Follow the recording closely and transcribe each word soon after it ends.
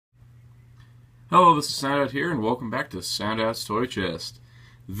Hello, this is Soundout here, and welcome back to Soundout's Toy Chest.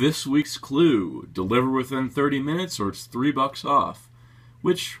 This week's clue, deliver within 30 minutes or it's $3 off,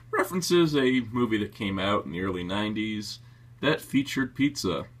 which references a movie that came out in the early 90s that featured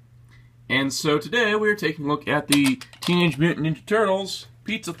pizza. And so today we're taking a look at the Teenage Mutant Ninja Turtles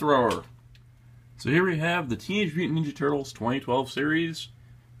Pizza Thrower. So here we have the Teenage Mutant Ninja Turtles 2012 series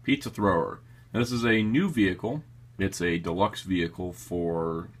Pizza Thrower. Now, this is a new vehicle. It's a deluxe vehicle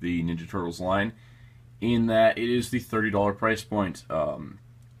for the Ninja Turtles line, in that it is the $30 price point.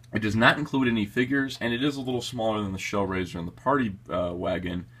 It does not include any figures, and it is a little smaller than the Shell Razor and the Party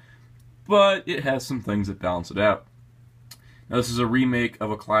Wagon, but it has some things that balance it out. Now, this is a remake of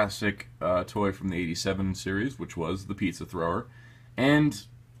a classic toy from the '87 series, which was the Pizza Thrower, and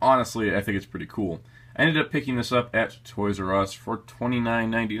honestly, I think it's pretty cool. I ended up picking this up at Toys R Us for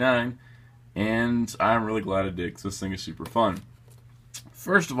 $29.99, and I'm really glad I did, because this thing is super fun.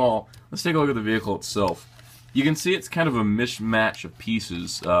 First of all, let's take a look at the vehicle itself. You can see it's kind of a mismatch of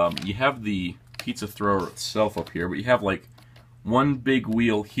pieces. You have the Pizza Thrower itself up here, but you have like one big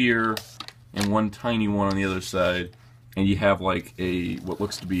wheel here and one tiny one on the other side, and you have like a what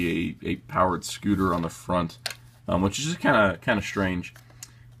looks to be a powered scooter on the front, which is just kind of strange.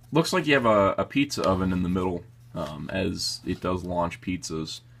 Looks like you have a pizza oven in the middle, as it does launch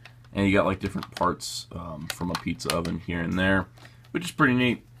pizzas. And you got like different parts from a pizza oven here and there, which is pretty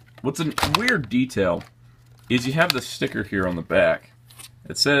neat. What's a weird detail is you have the sticker here on the back.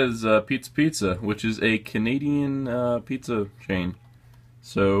 It says Pizza Pizza, which is a Canadian pizza chain.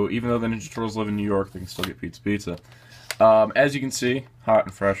 So even though the Ninja Turtles live in New York, they can still get Pizza Pizza. As you can see, hot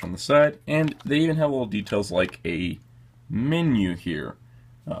and fresh on the side, and they even have little details like a menu here,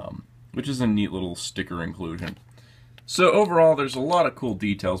 which is a neat little sticker inclusion. So overall, there's a lot of cool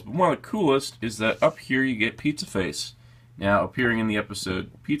details, but one of the coolest is that up here you get Pizza Face. Now, appearing in the episode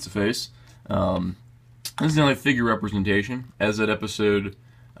Pizza Face, this is the only figure representation, as that episode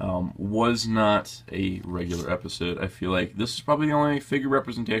was not a regular episode. I feel like this is probably the only figure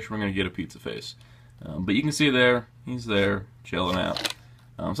representation we're going to get of Pizza Face. But you can see there, he's there, chilling out.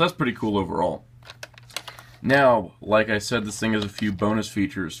 So that's pretty cool overall. Now, like I said, this thing has a few bonus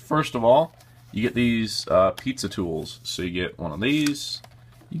features. First of all, you get these pizza tools. So you get one of these,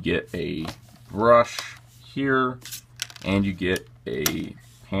 you get a brush here, and you get a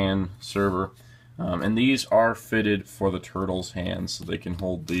pan server. And these are fitted for the turtles' hands, so they can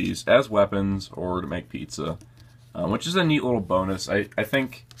hold these as weapons or to make pizza, which is a neat little bonus. I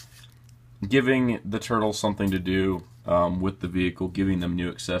think giving the turtles something to do with the vehicle, giving them new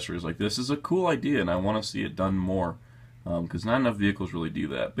accessories like this is a cool idea, and I want to see it done more, because not enough vehicles really do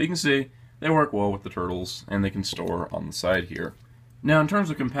that. But you can see they work well with the turtles, and they can store on the side here. Now, in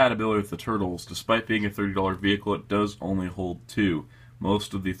terms of compatibility with the turtles, despite being a $30 vehicle, it does only hold 2.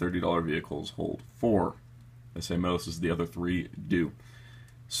 Most of the $30 vehicles hold 4. I say most, as the other 3 do.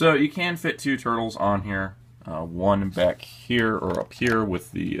 So you can fit 2 turtles on here, one back here or up here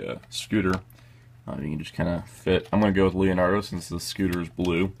with the scooter. You can just kind of fit. I'm going to go with Leonardo since the scooter is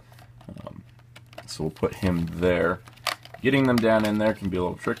blue. So we'll put him there. Getting them down in there can be a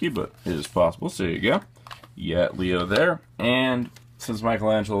little tricky, but it is possible. So there you go. You got Leo there. And since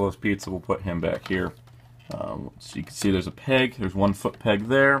Michelangelo loves pizza, we'll put him back here. So you can see there's a peg. There's 1 foot peg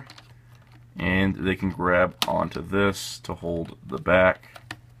there. And they can grab onto this to hold the back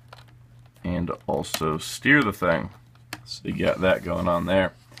and also steer the thing. So you got that going on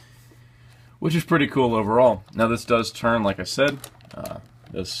there, which is pretty cool overall. Now this does turn, like I said,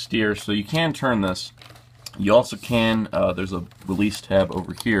 does steer, so you can turn this. You also can, there's a release tab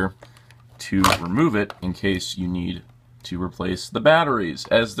over here to remove it in case you need to replace the batteries,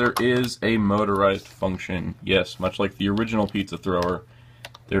 as there is a motorized function. Yes, much like the original Pizza Thrower,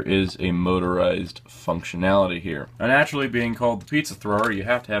 there is a motorized functionality here. Now, naturally, being called the Pizza Thrower, you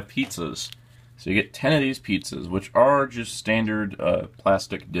have to have pizzas. So you get 10 of these pizzas, which are just standard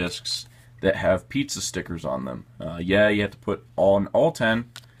plastic discs that have pizza stickers on them. Yeah, you have to put all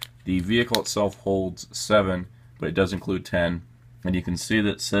 10. The vehicle itself holds 7, but it does include 10. And you can see that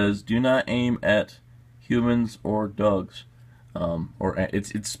it says, do not aim at humans or dogs.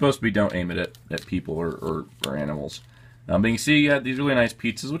 It's supposed to be don't aim it at people or animals. But you can see you have these really nice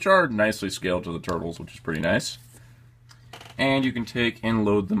pizzas, which are nicely scaled to the turtles, which is pretty nice. And you can take and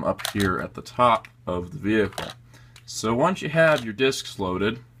load them up here at the top of the vehicle. So once you have your discs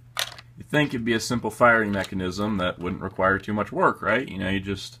loaded, you think it'd be a simple firing mechanism that wouldn't require too much work, right? You know, you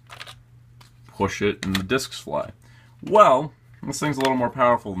just push it and the discs fly. Well, this thing's a little more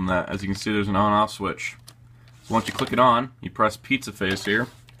powerful than that. As you can see, there's an on-off switch. So once you click it on, you press Pizza Face here,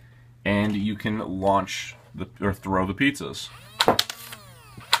 and you can launch or throw the pizzas.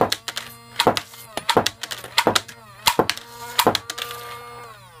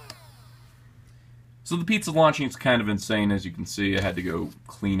 So the pizza launching is kind of insane, as you can see. I had to go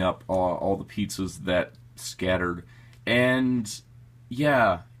clean up all the pizzas that scattered. And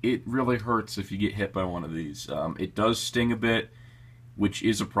yeah, it really hurts if you get hit by one of these. It does sting a bit, which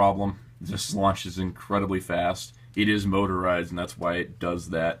is a problem. This launches incredibly fast. It is motorized, and that's why it does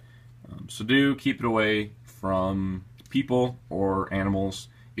that. So do keep it away from people or animals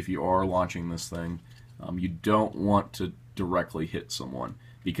if you are launching this thing. You don't want to directly hit someone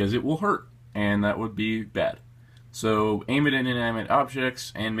because it will hurt, and that would be bad. So aim it at inanimate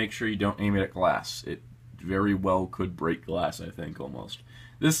objects and make sure you don't aim it at glass. It very well could break glass, I think, almost.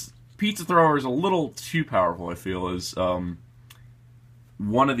 This pizza thrower is a little too powerful, I feel, as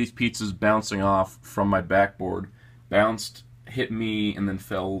one of these pizzas bouncing off from my backboard bounced, hit me, and then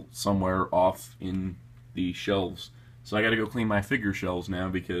fell somewhere off in the shelves. So I gotta go clean my figure shelves now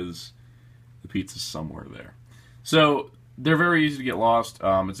because the pizza's somewhere there. So they're very easy to get lost.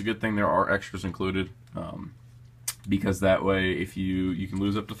 It's a good thing there are extras included, because that way if you can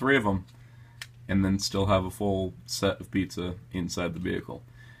lose up to 3 of them and then still have a full set of pizza inside the vehicle.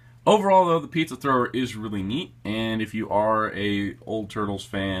 Overall, though, the pizza thrower is really neat, and if you are a old Turtles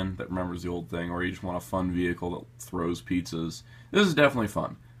fan that remembers the old thing, or you just want a fun vehicle that throws pizzas, this is definitely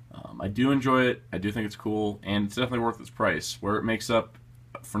fun. I do enjoy it, I do think it's cool, and it's definitely worth its price. Where it makes up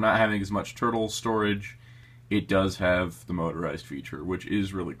for not having as much turtle storage, it does have the motorized feature, which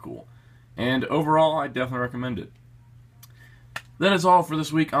is really cool. And overall, I definitely recommend it. That is all for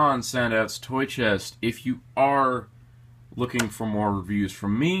this week on Soundout's Toy Chest. If you are looking for more reviews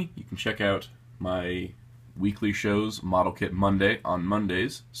from me, you can check out my weekly shows, Model Kit Monday on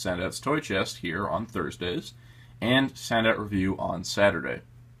Mondays, Soundout's Toy Chest here on Thursdays, and Soundout Review on Saturday.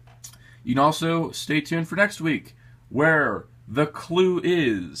 You can also stay tuned for next week, where the clue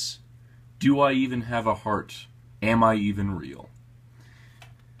is, do I even have a heart? Am I even real?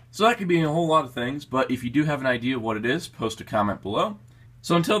 So that could be a whole lot of things, but if you do have an idea of what it is, post a comment below.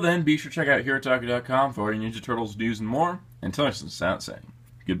 So until then, be sure to check out HeroTaku.com for all your Ninja Turtles news and more. Until next time, saying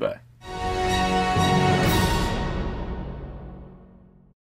goodbye.